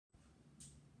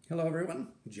Hello everyone,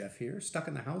 Jeff here, stuck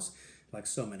in the house like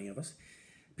so many of us.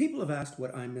 People have asked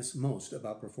what I miss most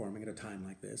about performing at a time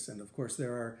like this, and of course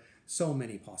there are so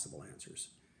many possible answers.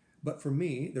 But for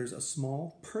me, there's a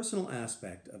small personal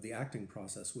aspect of the acting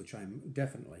process which I'm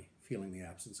definitely feeling the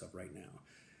absence of right now.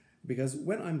 Because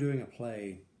when I'm doing a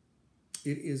play,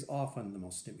 it is often the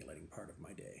most stimulating part of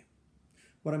my day.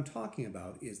 What I'm talking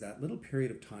about is that little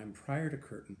period of time prior to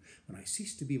curtain when I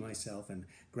cease to be myself and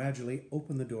gradually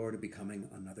open the door to becoming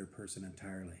another person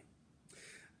entirely.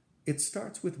 It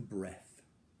starts with breath.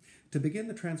 To begin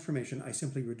the transformation, I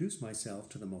simply reduce myself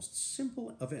to the most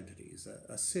simple of entities,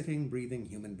 a sitting, breathing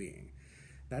human being.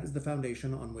 That is the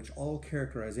foundation on which all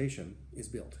characterization is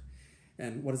built.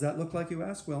 And what does that look like, you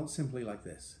ask? Well, simply like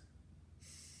this.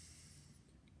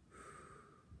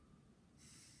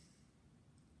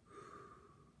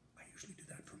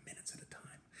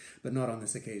 But not on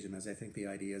this occasion, as I think the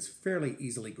idea is fairly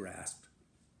easily grasped.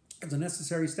 It's a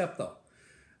necessary step, though.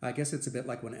 I guess it's a bit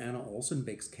like when Anna Olson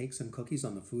bakes cakes and cookies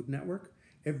on the Food Network.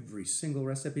 Every single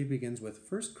recipe begins with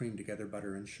first cream together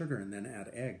butter and sugar and then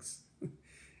add eggs.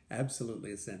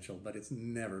 Absolutely essential, but it's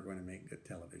never going to make good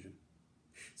television.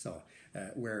 So,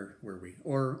 where were we?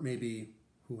 Or maybe,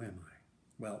 who am I?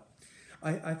 Well,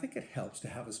 I think it helps to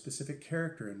have a specific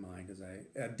character in mind as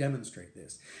I demonstrate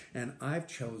this, and I've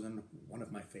chosen one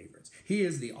of my favorites. He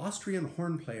is the Austrian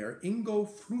horn player Ingo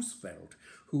Frusfeld,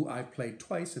 who I've played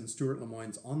twice in Stuart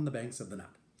Lemoyne's On the Banks of the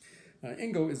Nut.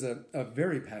 Ingo is a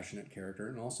very passionate character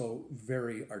and also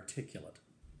very articulate.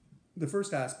 The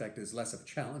first aspect is less of a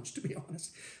challenge, to be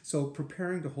honest, so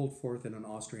preparing to hold forth in an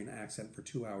Austrian accent for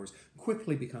 2 hours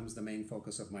quickly becomes the main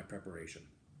focus of my preparation.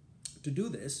 To do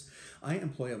this, I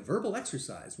employ a verbal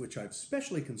exercise which I've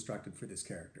specially constructed for this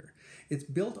character. It's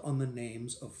built on the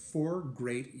names of 4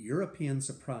 great European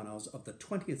sopranos of the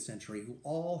 20th century who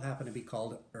all happen to be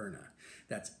called Erna.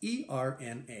 That's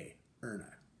E-R-N-A,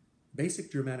 Erna.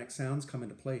 Basic Germanic sounds come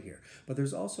into play here, but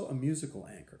there's also a musical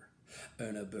anchor.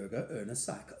 Erna Berger, Erna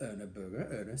Sack, Erna Berger,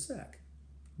 Erna Sack.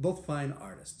 Both fine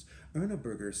artists. Erna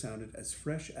Berger sounded as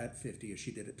fresh at 50 as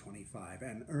she did at 25,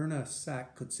 and Erna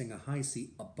Sack could sing a high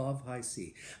C above high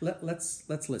C.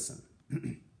 Let's listen.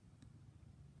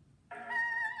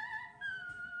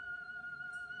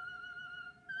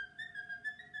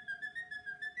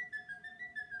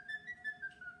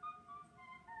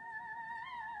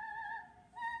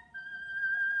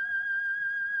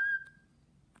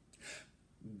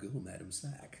 Go, Madam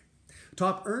Sack.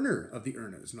 Top earner of the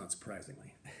Ernas, not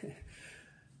surprisingly.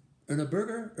 Erna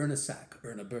Berger, Erna Sack,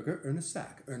 Erna Berger, Erna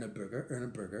Sack, Erna Berger, Erna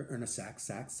Berger, Erna Sack,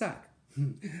 Sack, Sack.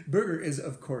 Berger is,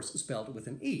 of course, spelled with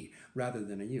an E rather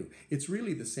than a U. It's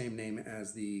really the same name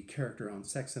as the character on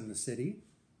Sex and the City,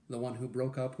 the one who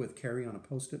broke up with Carrie on a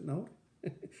Post-it note,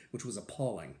 which was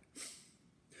appalling.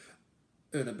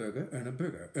 Erna Berger,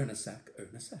 Erna Sack,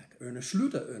 Erna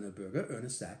Schluter, Erna Berger, Erna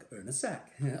Sack, Erna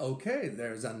Sack. Okay,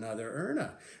 there's another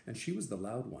Erna. And she was the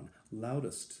loud one,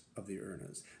 loudest of the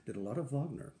Ernas. Did a lot of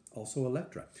Wagner, also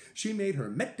Elektra. She made her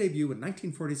Met debut in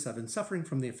 1947, suffering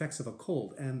from the effects of a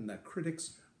cold, and the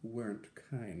critics weren't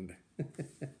kind.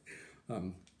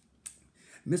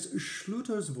 Miss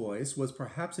Schluter's voice was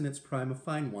perhaps in its prime a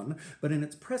fine one, but in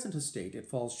its present estate it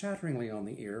falls shatteringly on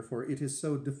the ear, for it is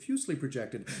so diffusely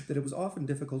projected that it was often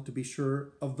difficult to be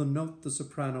sure of the note the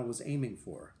soprano was aiming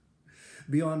for.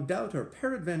 Beyond doubt or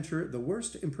peradventure, the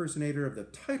worst impersonator of the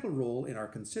title role in our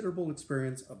considerable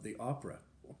experience of the opera.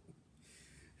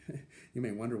 You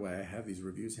may wonder why I have these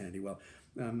reviews handy. Well,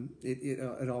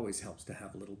 it always helps to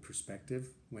have a little perspective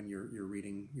when you're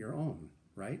reading your own,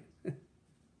 right?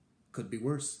 Could be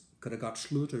worse. Could have got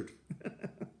schlutered.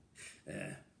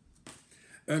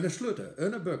 Erna Schluter,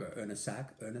 Erna Berger, Erna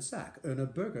Sack, Erna Sack, Erna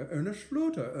Berger, Erna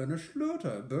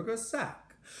Schluter, Berger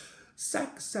Sack.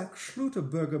 Sack, Sack, Schluter,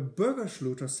 Berger, Berger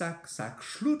Schluter, Sack, Sack,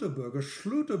 Schluter, Berger,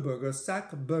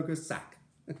 Sack, Berger, Sack.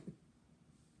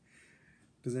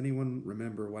 Does anyone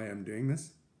remember why I'm doing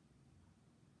this?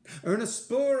 Erna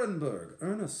Sporenberg.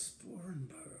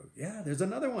 Yeah, there's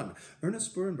another one. Erna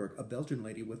Sporenberg, a Belgian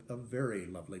lady with a very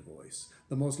lovely voice.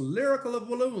 The most lyrical of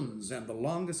Walloons and the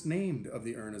longest named of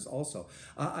the Ernas also.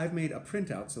 I've made a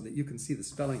printout so that you can see the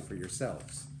spelling for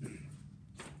yourselves.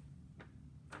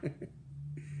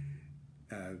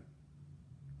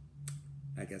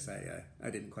 I guess I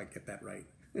didn't quite get that right.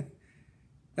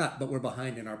 But we're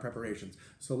behind in our preparations.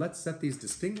 So let's set these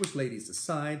distinguished ladies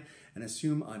aside and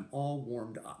assume I'm all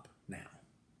warmed up now.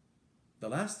 The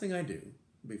last thing I do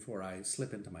before I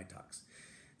slip into my tux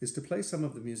is to play some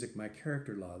of the music my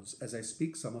character loves as I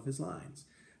speak some of his lines,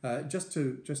 just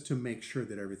to make sure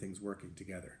that everything's working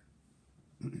together.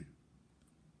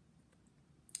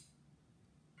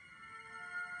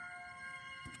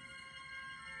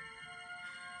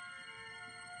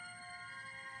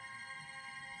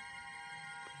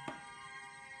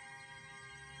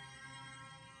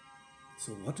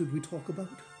 So what did we talk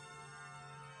about?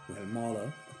 Well,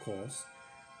 Mahler, of course,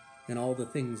 and all the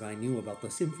things I knew about the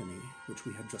symphony which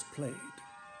we had just played.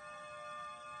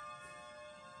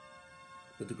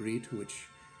 The degree to which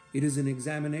it is an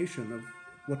examination of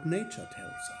what nature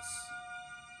tells us,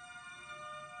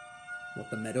 what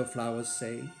the meadow flowers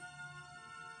say,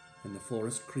 and the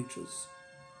forest creatures,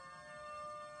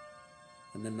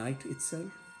 and the night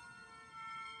itself,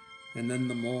 and then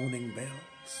the morning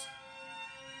bells.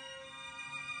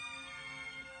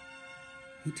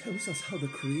 He tells us how the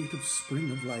creative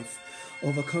spring of life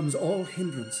overcomes all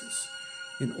hindrances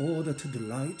in order to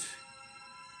delight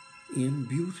in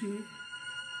beauty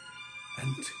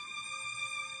and...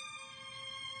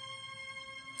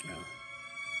 Well,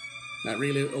 that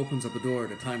really opens up a door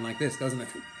at a time like this, doesn't it?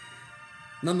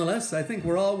 Nonetheless, I think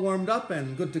we're all warmed up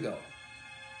and good to go.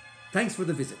 Thanks for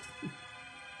the visit.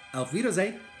 Auf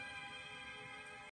Wiedersehen.